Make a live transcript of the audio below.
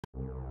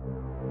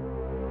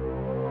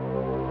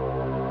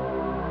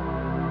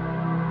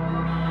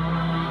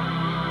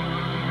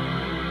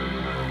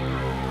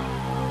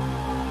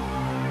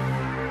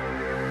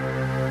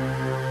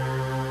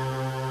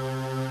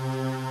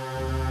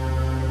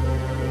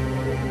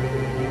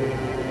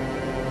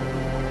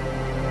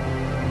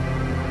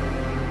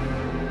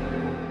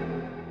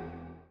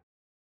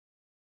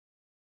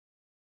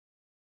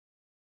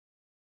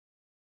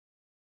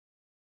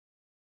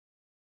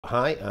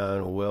Hi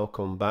and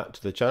welcome back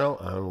to the channel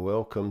and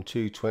welcome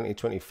to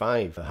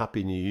 2025.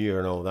 Happy New Year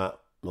and all that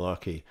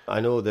malarkey. I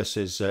know this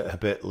is a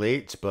bit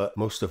late, but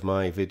most of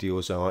my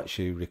videos are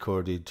actually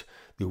recorded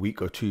the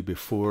week or two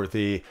before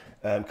they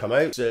come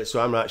out. So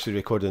I'm actually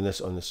recording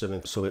this on the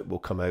 7th, so it will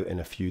come out in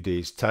a few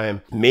days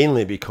time,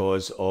 mainly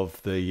because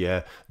of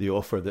the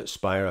offer that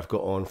Spire have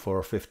got on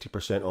for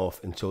 50% off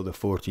until the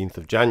 14th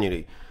of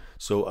January.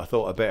 So I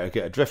thought I better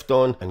get a drift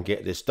on and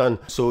get this done.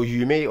 So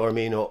you may or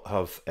may not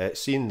have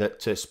seen that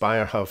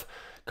Spire have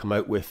come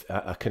out with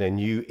a kind of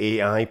new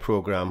AI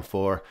program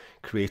for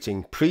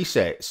creating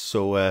presets.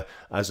 So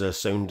as a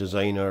sound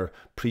designer,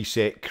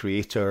 preset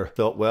creator,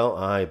 thought, well,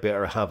 I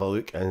better have a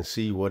look and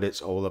see what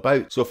it's all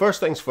about. So first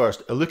things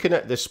first, looking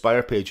at this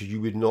Spire page,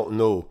 you would not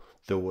know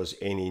there was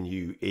any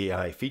new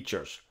AI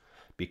features,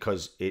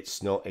 because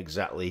it's not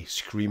exactly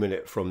screaming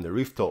it from the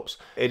rooftops.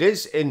 It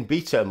is in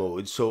beta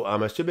mode, so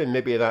I'm assuming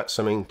maybe that's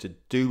something to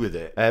do with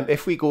it.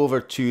 If we go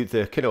over to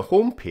the kind of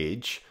home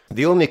page,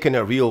 the only kind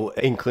of real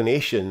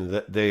inclination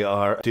that they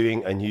are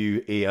doing a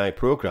new AI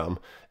program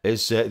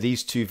is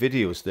these two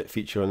videos that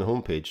feature on the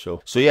homepage.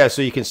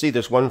 So you can see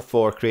there's one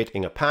for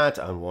creating a pad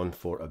and one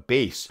for a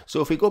bass.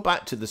 So if we go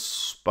back to the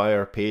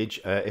Spire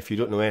page, if you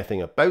don't know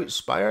anything about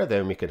Spire,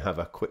 then we can have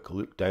a quick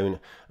look down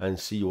and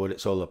see what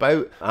it's all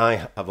about. I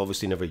have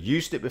obviously never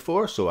used it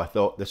before, so I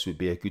thought this would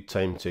be a good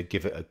time to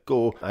give it a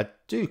go. I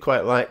do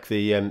quite like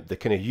the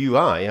kind of UI,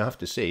 I have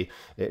to say.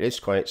 It is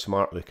quite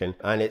smart looking,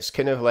 and it's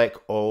kind of like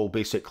all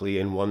basically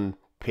in one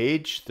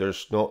page.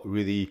 There's not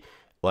really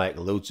like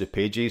loads of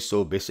pages,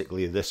 so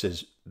basically this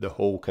is the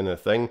whole kind of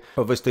thing.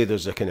 Obviously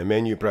there's a kind of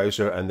menu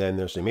browser and then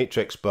there's a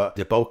matrix, but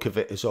the bulk of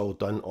it is all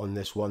done on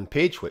this one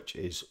page, which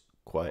is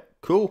quite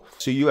cool.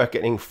 So you are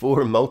getting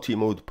 4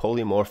 multi-mode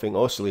polymorphing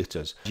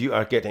oscillators. You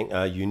are getting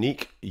a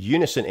unique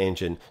unison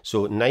engine,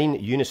 so 9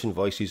 unison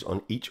voices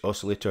on each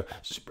oscillator,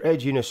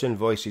 spread unison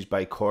voices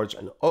by chords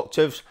and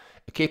octaves,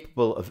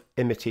 capable of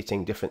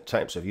imitating different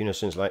types of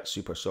unisons like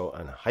supersaw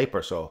and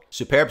hypersaw.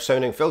 Superb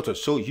sounding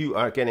filters. So you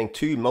are getting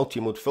 2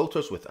 multi-mode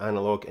filters with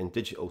analog and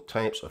digital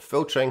types of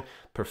filtering: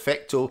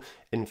 Perfecto,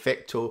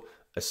 Infecto,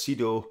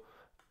 Acido,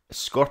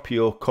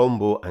 Scorpio,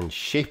 Combo and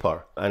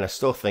Shaper. And I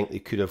still think they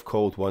could have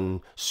called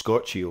one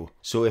Scorchio.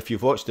 So if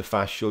you've watched the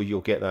Fast Show,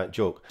 you'll get that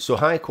joke. So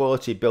high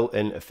quality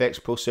built-in effects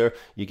processor.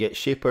 You get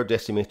shaper,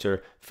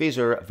 decimator,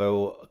 phaser,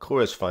 vowel,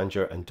 chorus,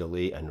 flanger and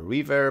delay and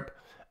reverb.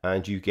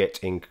 And you get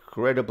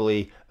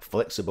incredibly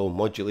flexible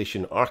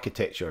modulation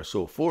architecture.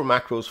 So 4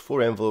 macros,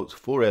 4 envelopes,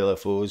 4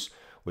 LFOs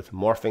with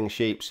morphing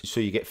shapes. So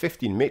you get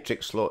 15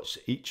 matrix slots,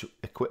 each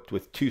equipped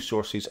with 2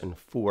 sources and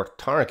 4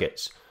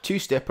 targets, 2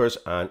 steppers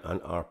and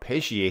an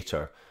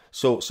arpeggiator.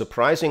 So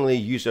surprisingly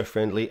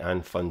user-friendly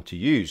and fun to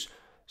use.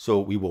 So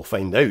we will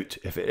find out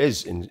if it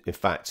is in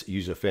fact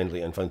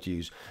user-friendly and fun to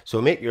use. So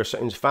make your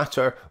sounds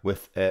fatter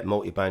with a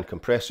multi-band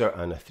compressor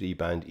and a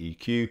 3-band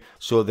EQ.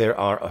 So there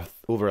are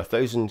over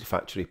 1,000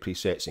 factory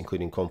presets,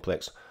 including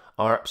complex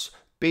ARPs,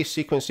 bass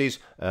sequences,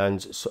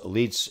 and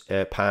leads,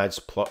 pads,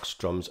 plucks,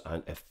 drums,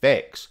 and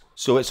effects.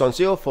 So it's on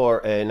sale for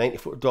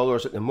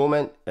 $94 at the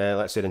moment,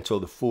 let's say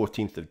until the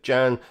 14th of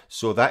Jan.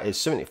 So that is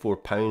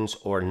 £74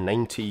 or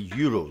 90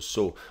 euros.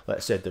 So like I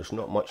said, there's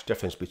not much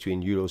difference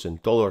between euros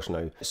and dollars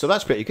now. So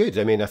that's pretty good.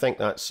 I mean, I think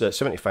that's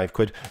 75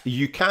 quid.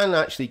 You can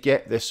actually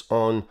get this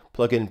on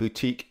Plugin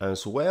Boutique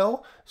as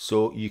well.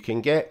 So you can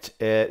get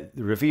the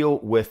Reveal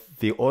with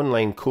the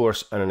online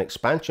course and an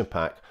expansion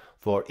pack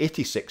for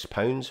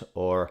 £86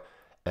 or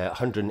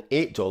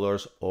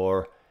 $108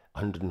 or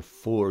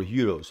 104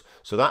 euros.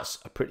 So that's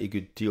a pretty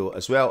good deal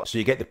as well. So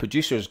you get the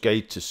producer's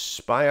guide to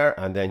Spire,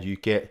 and then you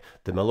get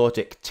the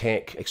Melodic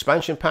Tech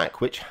expansion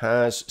pack, which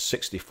has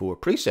 64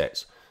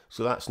 presets.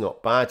 So that's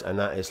not bad, and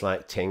that is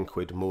like 10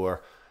 quid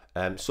more.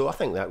 So I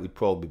think that would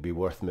probably be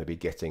worth maybe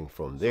getting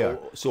from there.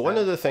 So one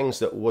of the things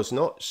that was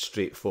not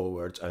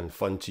straightforward and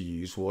fun to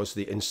use was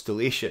the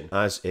installation,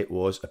 as it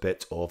was a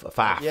bit of a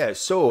faff. Yeah,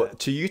 so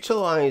to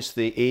utilize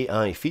the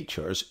AI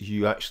features,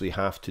 you actually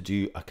have to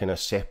do a kind of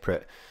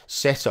separate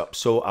setup.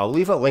 So I'll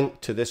leave a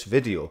link to this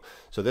video.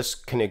 So this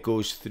kind of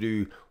goes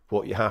through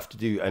what you have to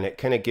do, and it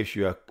kind of gives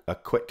you a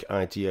quick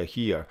idea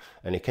here,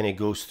 and it kind of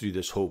goes through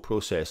this whole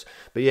process.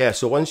 But yeah,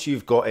 so once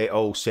you've got it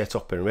all set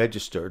up and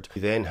registered,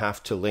 you then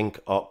have to link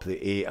up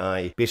the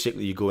AI.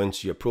 Basically, you go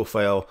into your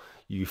profile,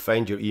 you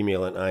find your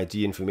email and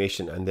ID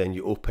information, and then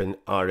you open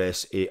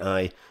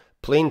RSAI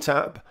Plain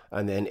tab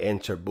and then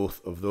enter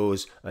both of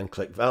those and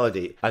click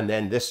validate. And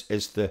then this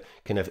is the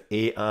kind of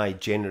AI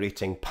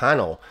generating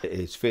panel. It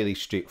is fairly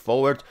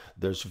straightforward.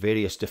 There's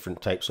various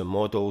different types of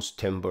models,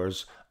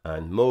 timbres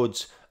and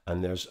modes,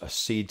 and there's a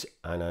seed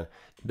and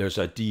there's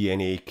a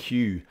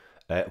DNAQ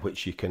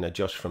which you can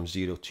adjust from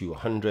 0 to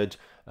 100,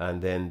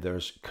 and then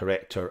there's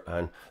corrector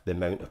and the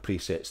amount of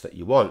presets that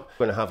you want.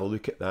 We're going to have a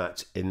look at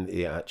that in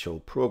the actual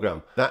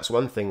program. That's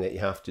one thing that you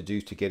have to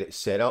do to get it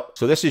set up.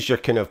 So this is your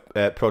kind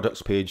of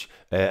products page,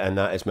 and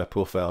that is my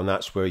profile, and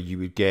that's where you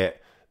would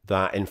get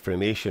that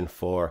information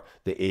for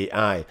the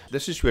AI.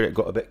 This is where it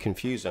got a bit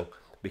confusing,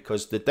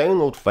 because the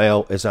download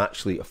file is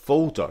actually a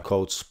folder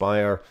called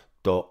Spire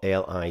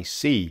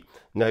 .lic.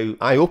 Now,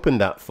 I opened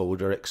that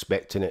folder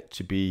expecting it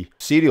to be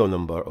serial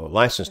number or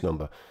license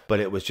number, but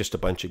it was just a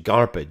bunch of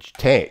garbage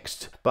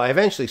text. But I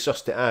eventually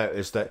sussed it out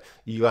is that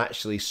you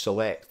actually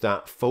select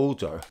that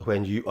folder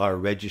when you are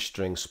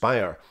registering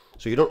Spire.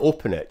 So you don't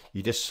open it,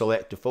 you just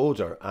select the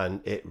folder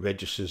and it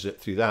registers it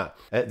through that.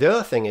 The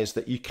other thing is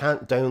that you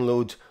can't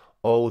download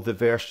all the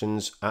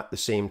versions at the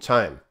same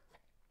time.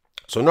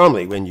 So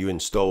normally when you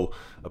install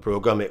a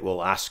program, it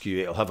will ask you,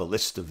 it'll have a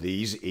list of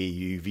these,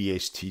 AU,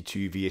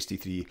 VST2,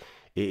 VST3,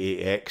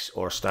 AAX,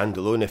 or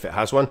standalone if it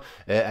has one,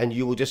 and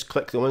you will just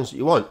click the ones that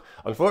you want.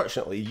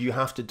 Unfortunately, you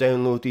have to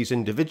download these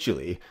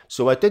individually.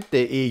 So I did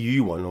the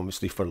AU one,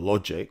 obviously for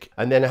logic,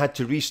 and then I had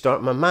to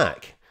restart my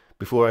Mac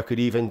before I could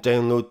even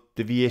download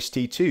the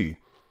VST2.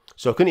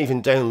 So I couldn't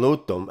even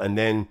download them and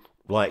then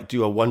like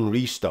do a one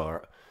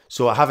restart.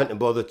 So I haven't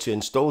bothered to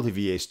install the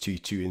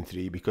VST 2 and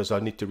 3 because I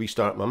need to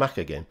restart my Mac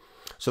again.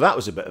 So that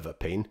was a bit of a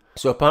pain.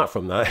 So apart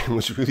from that, it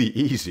was really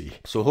easy.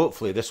 So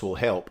hopefully this will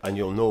help and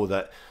you'll know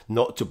that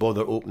not to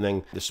bother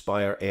opening the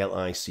Spire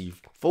LIC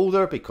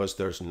folder because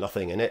there's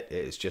nothing in it.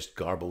 It's just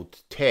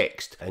garbled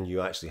text and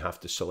you actually have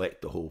to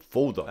select the whole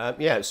folder.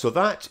 Yeah, so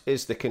that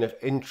is the kind of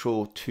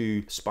intro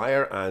to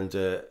Spire and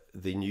the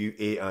new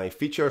AI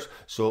features.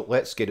 So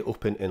let's get it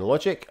open in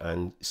Logic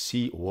and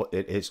see what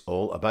it is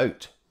all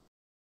about.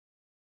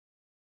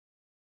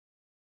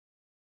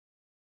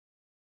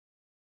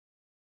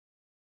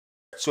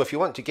 So if you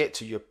want to get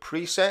to your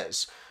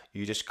presets,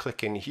 you just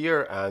click in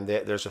here and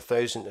there's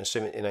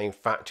 1079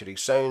 factory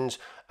sounds,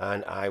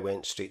 and I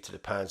went straight to the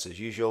pads as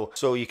usual.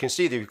 So you can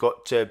see that we've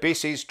got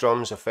basses,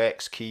 drums,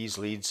 effects, keys,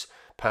 leads,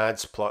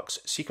 pads, plucks,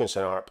 sequence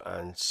and ARP,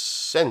 and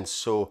synths.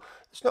 So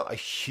it's not a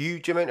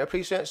huge amount of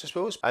presets, I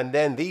suppose. And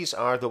then these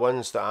are the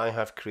ones that I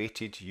have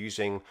created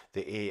using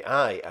the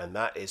AI, and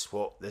that is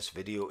what this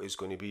video is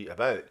going to be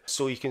about.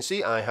 So you can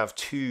see I have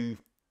two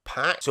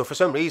packs. So for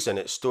some reason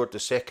it stored the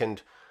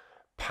second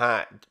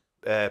pack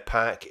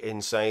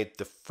inside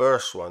the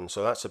first one,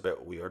 so that's a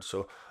bit weird.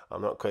 So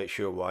I'm not quite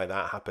sure why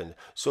that happened.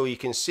 So you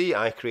can see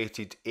I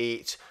created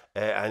 8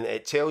 and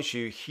it tells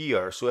you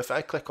here. So if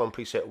I click on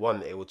preset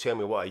 1, it will tell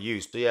me what I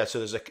used. So yeah, so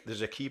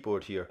there's a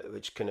keyboard here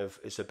which kind of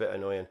is a bit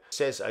annoying. It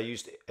says I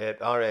used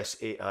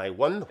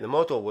RSAI1. The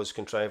model was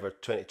Contriver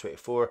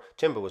 2024,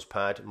 timbre was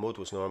pad, mode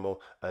was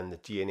normal, and the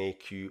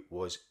DNAQ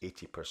was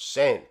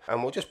 80%.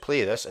 And we'll just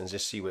play this and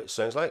just see what it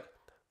sounds like.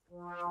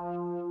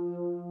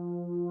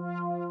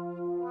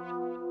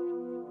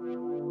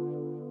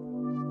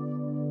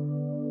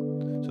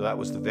 So that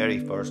was the very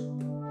first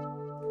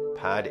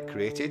pad it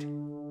created.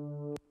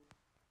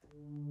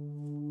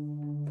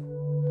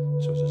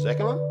 So it's the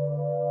second one.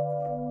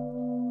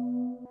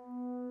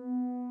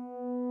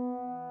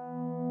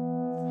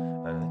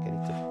 And I think I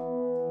need to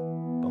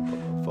bump up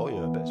the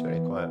volume a bit, it's very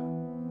quiet.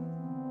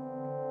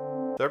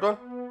 Third one.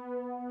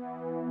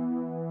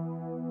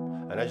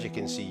 And as you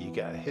can see, you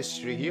get a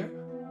history here.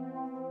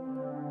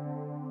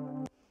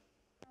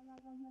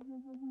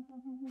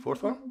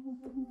 Fourth one.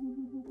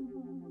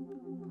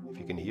 If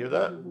you can hear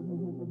that.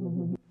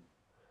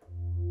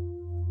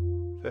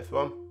 Fifth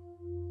one.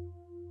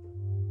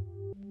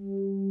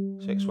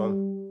 Sixth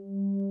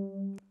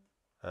one.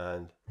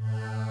 And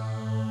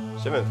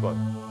seventh one.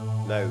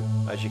 Now,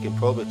 as you can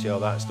probably tell,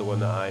 that's the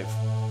one that I've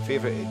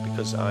favorited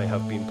because I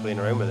have been playing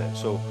around with it.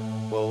 So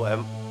we'll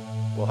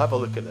have a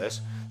look at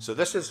this. So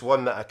this is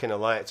one that I kind of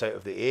liked out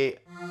of the 8.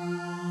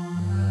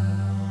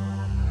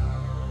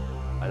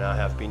 And I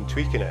have been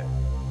tweaking it.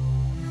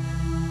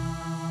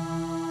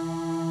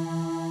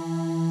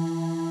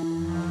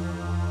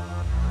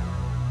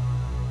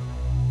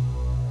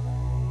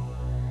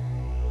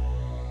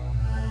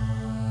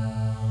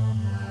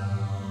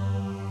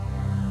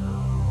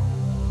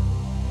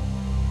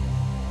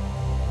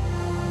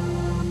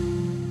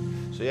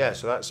 So yeah,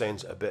 so that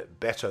sounds a bit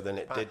better than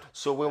it did.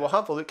 So we will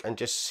have a look and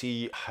just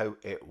see how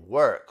it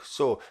works.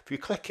 So if you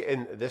click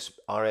in this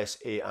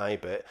RSAI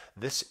bit,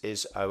 this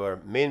is our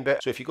main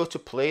bit. So if you go to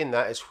plane,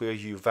 that is where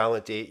you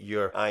validate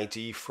your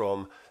ID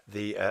from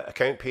the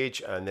account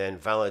page and then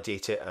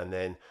validate it, and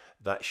then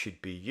that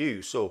should be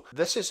you. So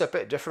this is a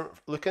bit different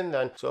looking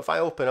than, so if I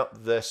open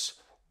up this,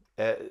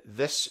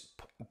 this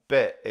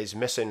bit is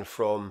missing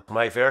from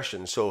my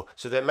version, so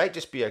that might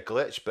just be a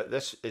glitch, but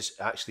this is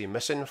actually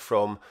missing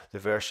from the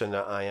version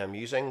that I am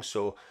using.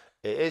 So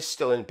it is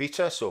still in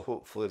beta, so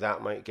hopefully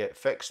that might get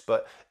fixed,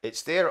 but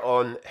it's there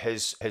on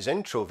his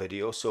intro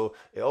video, so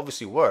it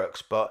obviously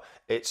works, but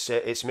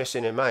it's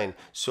missing in mine.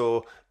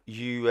 So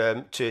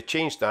you to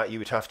change that, you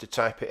would have to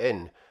type it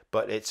in,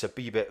 but it's a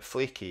wee bit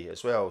flaky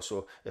as well.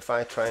 So if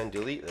I try and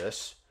delete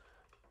this,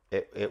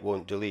 it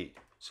won't delete.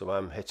 So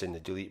I'm hitting the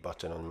delete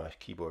button on my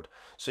keyboard.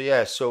 So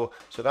yeah, so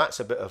that's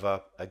a bit of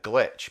a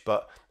glitch,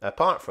 but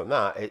apart from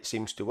that, it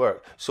seems to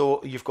work.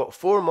 So you've got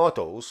 4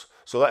 models.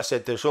 So like I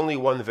said, there's only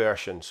one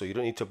version, so you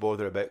don't need to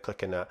bother about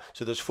clicking that.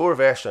 So there's 4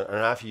 versions, and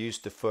I've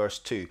used the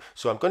first 2.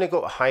 So I'm going to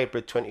go to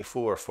Hybrid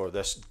 24 for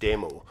this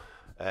demo.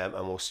 And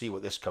we'll see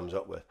what this comes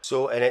up with.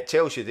 So, and it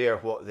tells you there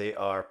what they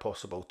are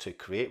possible to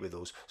create with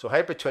those. So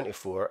Hybrid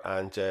 24,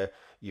 and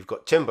you've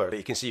got timbre, but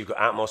you can see you've got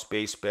Atmos,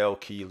 bass, bell,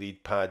 key,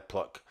 lead, pad,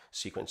 pluck,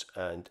 sequence,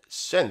 and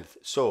synth.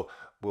 So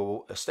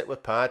we'll stick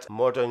with pad.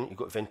 Modern, you've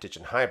got vintage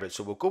and hybrid.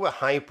 So we'll go with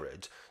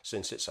hybrid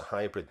since it's a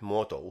hybrid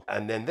model.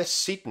 And then this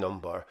seed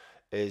number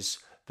is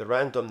the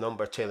random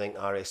number telling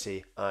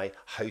RSAI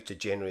how to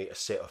generate a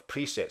set of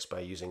presets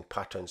by using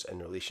patterns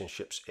and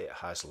relationships it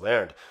has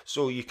learned.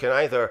 So you can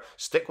either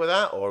stick with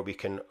that, or we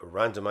can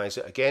randomize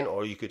it again,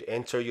 or you could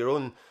enter your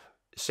own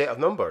set of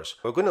numbers.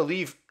 We're going to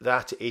leave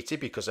that at 80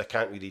 because I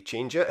can't really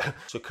change it.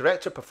 So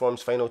corrector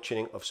performs final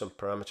tuning of some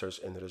parameters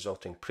in the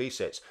resulting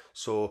presets.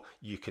 So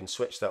you can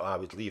switch that. I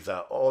would leave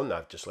that on.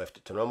 I've just left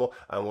it to normal,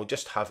 and we'll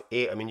just have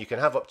 8. I mean, you can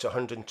have up to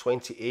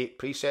 128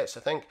 presets, I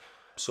think.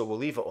 So we'll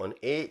leave it on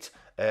 8,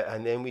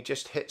 and then we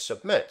just hit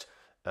submit,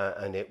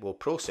 and it will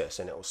process,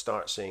 and it will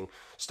start saying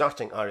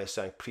starting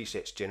RSI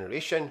presets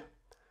generation,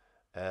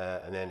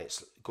 and then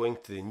it's going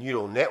to the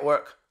neural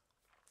network,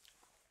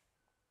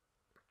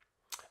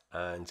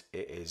 and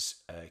it is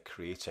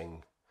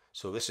creating.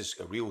 So this is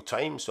a real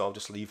time, so I'll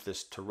just leave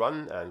this to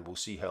run and we'll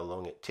see how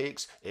long it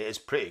takes. It is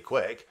pretty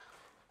quick.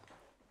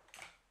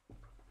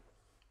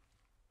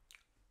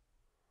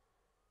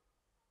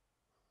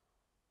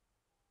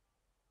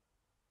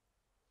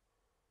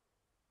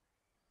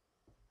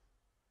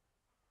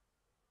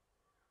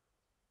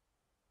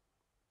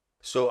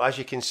 So as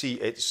you can see,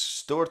 it's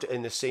stored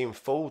in the same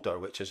folder,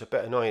 which is a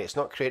bit annoying. It's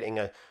not creating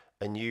a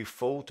new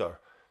folder.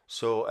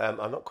 So I'm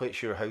not quite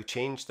sure how to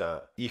change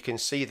that. You can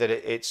see that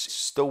it's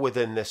still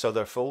within this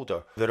other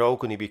folder. They're all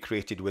going to be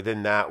created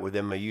within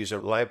my user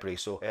library.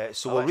 So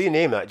we'll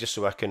rename that just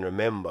so I can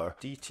remember.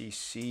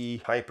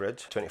 DTC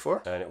hybrid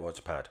 24, and it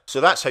was pad.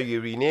 So that's how you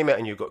rename it,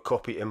 and you've got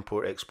copy,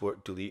 import,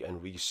 export, delete,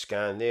 and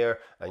rescan there.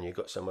 And you've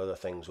got some other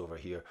things over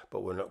here,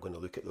 but we're not going to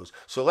look at those.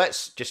 So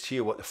let's just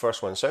hear what the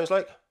first one sounds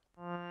like.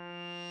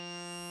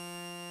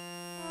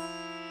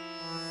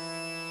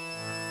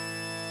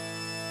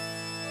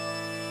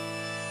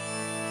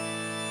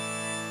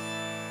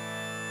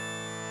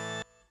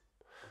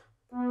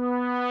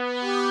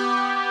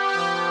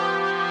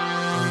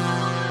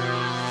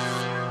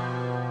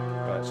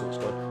 Right, so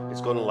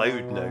it's gone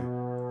loud now.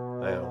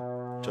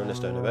 I'll turn this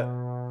down a bit.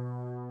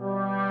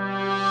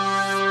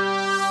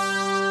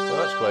 So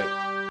that's quite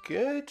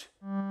good.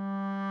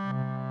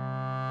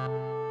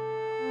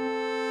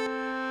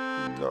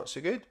 Not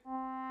so good.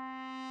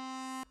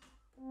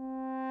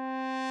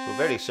 So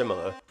very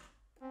similar.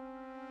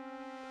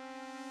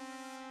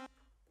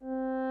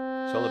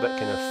 It's all a bit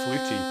kind of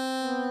fluty.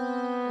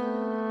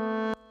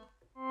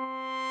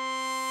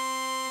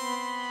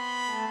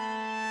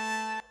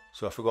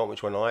 So I forgot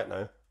which one I like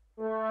now.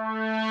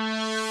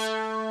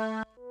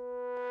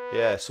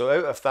 Yeah, so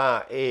out of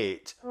that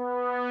 8,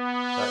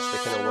 that's the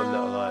kind of one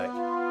that I like.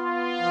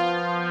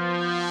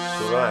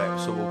 So right,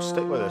 so we'll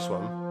stick with this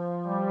one.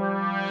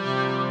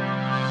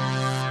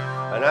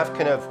 And I've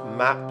kind of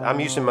mapped, I'm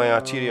using my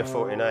Arteria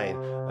 49,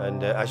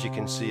 and as you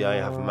can see, I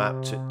have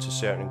mapped it to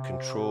certain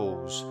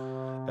controls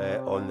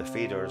on the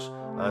faders,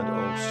 and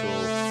also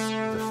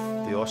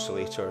the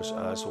oscillators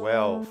as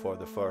well for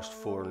the first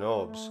 4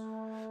 knobs.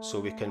 So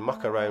we can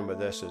muck around with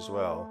this as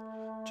well,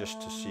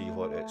 just to see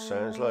what it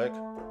sounds like.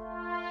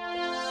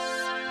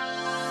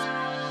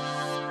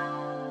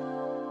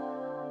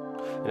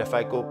 And if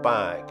I go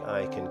back,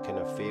 I can kind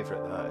of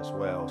favourite that as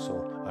well,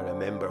 so I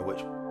remember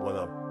which one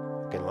I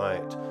fucking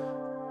liked.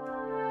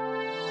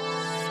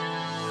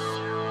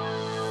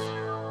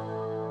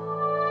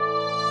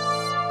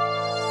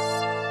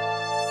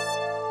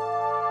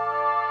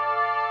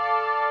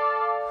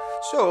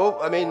 So,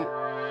 I mean,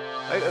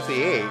 out of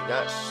the 8,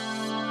 that's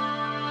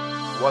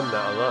one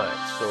that I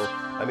liked. So,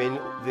 I mean,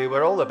 they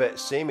were all a bit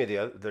samey,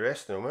 the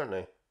rest of them, weren't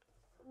they?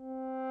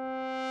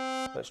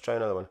 Let's try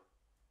another one.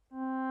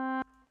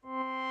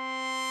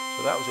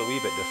 So that was a wee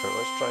bit different.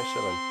 Let's try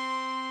 7.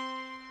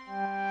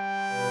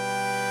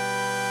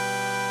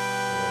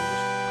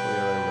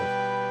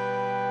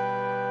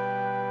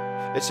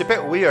 It's a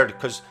bit weird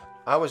because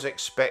I was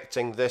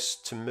expecting this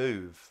to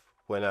move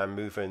when I'm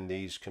moving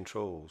these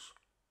controls,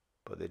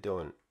 but they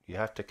don't. You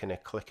have to kind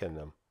of click in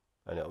them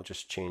and it'll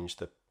just change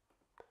the...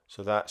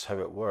 So that's how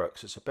it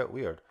works. It's a bit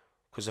weird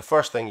because the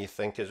first thing you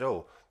think is,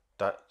 oh,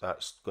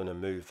 that's going to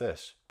move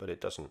this, but it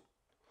doesn't.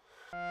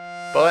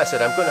 But like I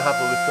said, I'm going to have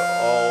a look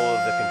at all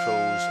of the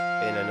controls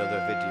in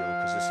another video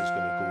because this is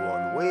going to go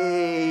on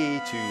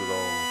way too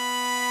long.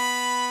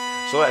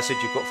 So like I said,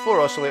 you've got 4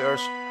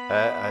 oscillators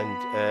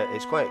and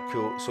it's quite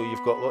cool. So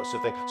you've got lots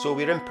of things. So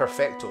we're in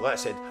perfecto. Like I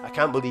said, I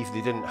can't believe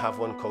they didn't have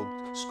one called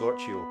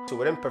Scorchio. So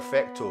we're in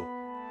perfecto.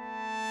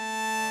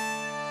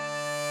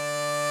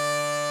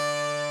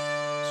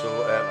 So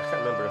I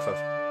can't remember if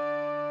I've...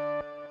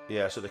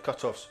 Yeah, so the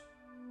cutoffs,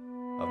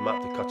 I've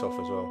mapped the cutoff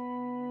as well.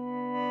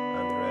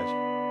 And the res.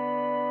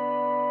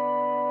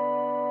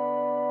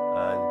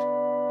 And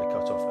the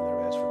cutoff and the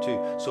res for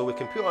 2. So we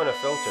can put on a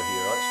filter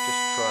here. Let's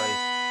just try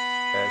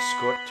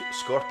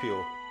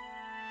Scorpio.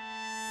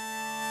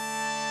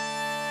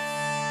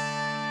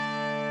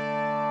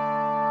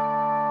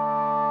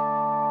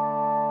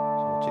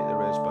 So we'll take the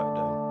res back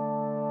down.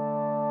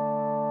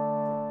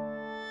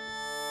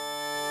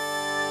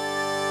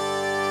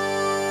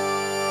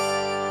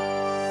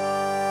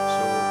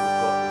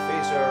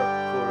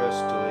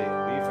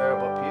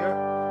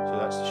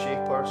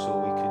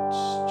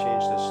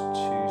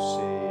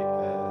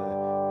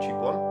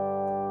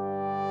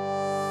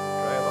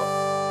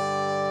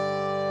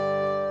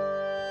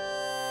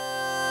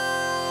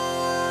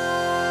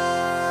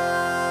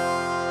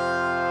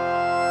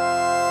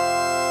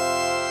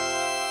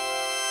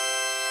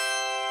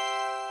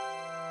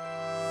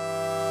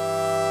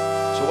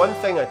 one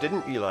thing I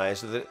didn't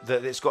realise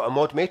that it's got a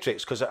mod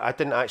matrix, because I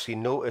didn't actually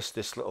notice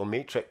this little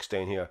matrix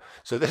down here.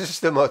 So this is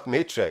the mod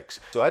matrix.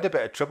 So I had a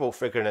bit of trouble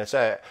figuring this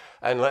out,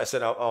 and like I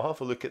said, I'll have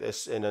a look at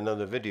this in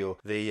another video.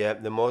 The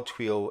mod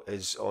wheel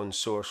is on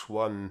source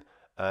 1,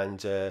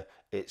 and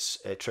it's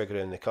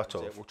triggering the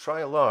cutoff. We'll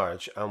try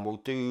large, and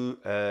we'll do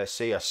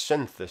say a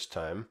synth this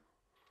time.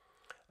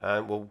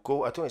 And we'll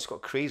go, I don't think it's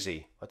got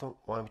crazy.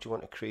 Why would you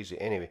want a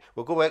crazy? Anyway,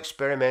 we'll go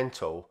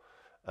experimental,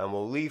 and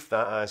we'll leave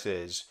that as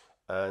is,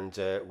 and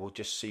we'll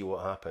just see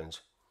what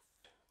happens.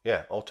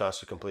 Yeah, all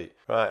tasks are complete.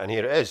 Right, and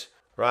here it is.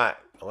 Right,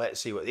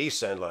 let's see what these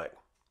sound like.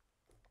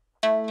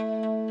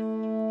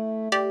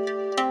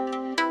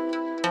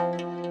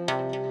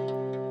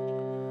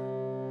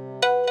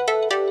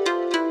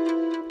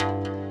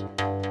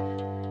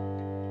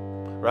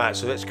 Right,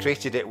 so it's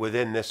created it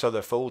within this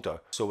other folder.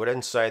 So we're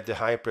inside the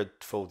hybrid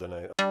folder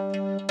now.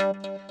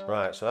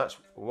 Right, so that's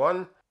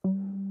one.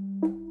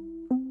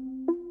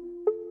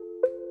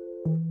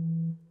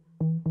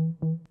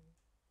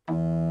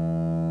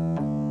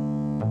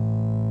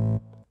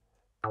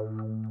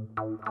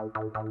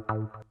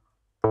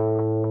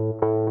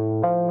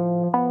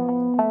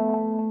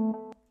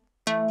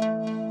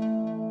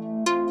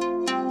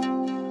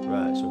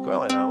 Right, so go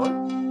like that one.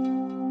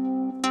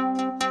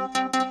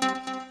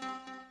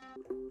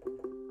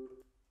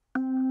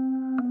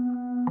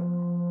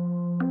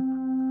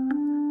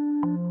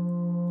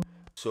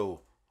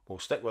 So we'll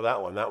stick with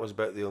that one. That was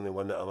about the only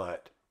one that I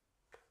liked.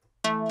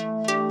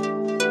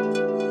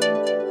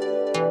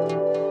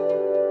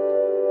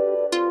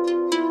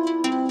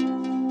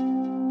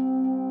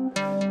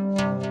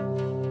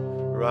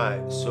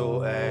 Right, so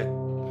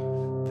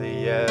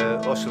the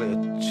oscillator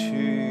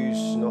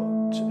 2's not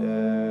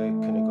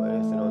kind of got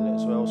anything on it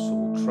as well, so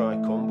we'll try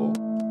combo.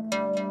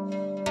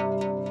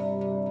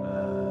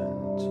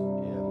 And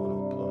yeah, mono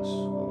plus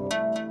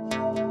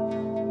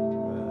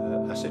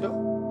acido.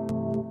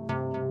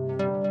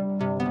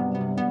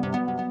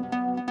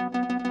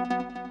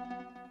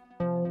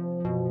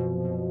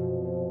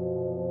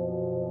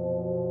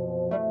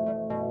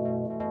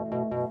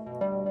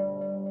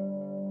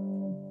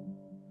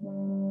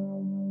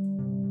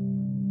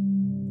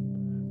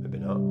 Maybe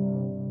not.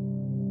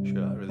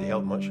 Sure, that really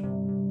helped much.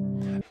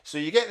 So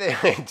you get the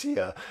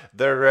idea.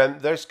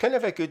 There's kind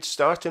of a good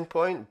starting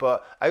point,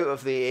 but out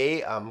of the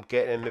 8, I'm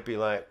getting maybe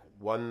like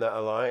one that I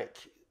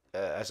like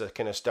as a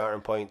kind of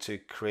starting point to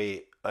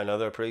create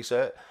another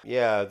preset.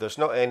 Yeah, there's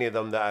not any of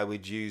them that I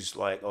would use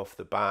like off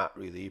the bat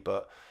really,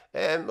 but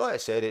like I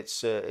said,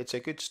 it's a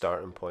good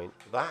starting point.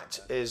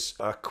 That is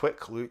a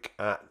quick look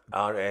at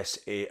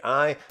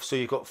RSAI. So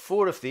you've got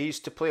 4 of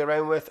these to play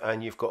around with,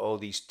 and you've got all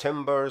these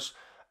timbers.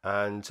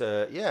 And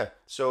yeah,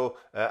 so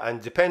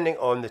and depending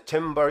on the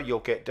timber, you'll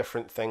get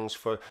different things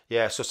for,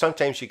 yeah, so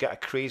sometimes you get a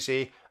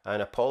crazy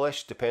and a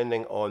polish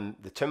depending on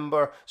the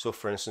timber. So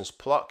for instance,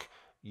 pluck,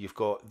 you've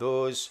got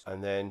those,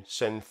 and then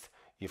synth,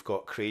 you've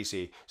got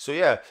crazy. So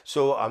yeah,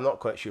 so I'm not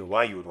quite sure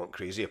why you would want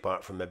crazy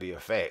apart from maybe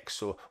effects.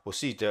 So we'll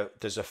see,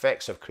 does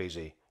effects have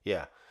crazy?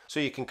 Yeah. So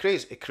you can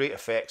create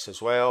effects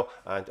as well,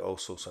 and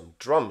also some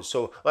drums.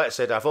 So like I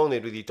said, I've only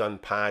really done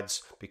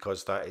pads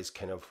because that is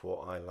kind of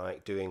what I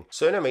like doing.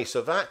 So anyway,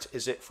 so that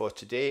is it for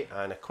today,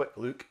 and a quick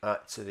look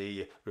at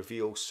the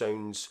Reveal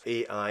Sounds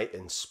AI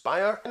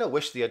Inspire. I kind of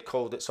wish they had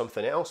called it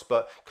something else,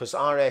 but because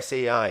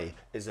RSAI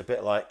is a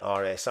bit like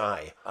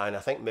RSI, and I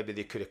think maybe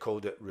they could have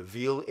called it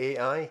Reveal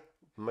AI.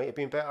 Might have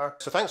been better.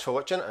 So thanks for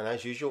watching, and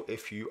as usual,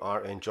 if you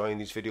are enjoying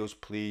these videos,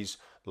 please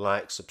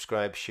like,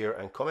 subscribe, share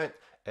and comment.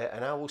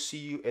 And I will see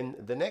you in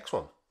the next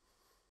one.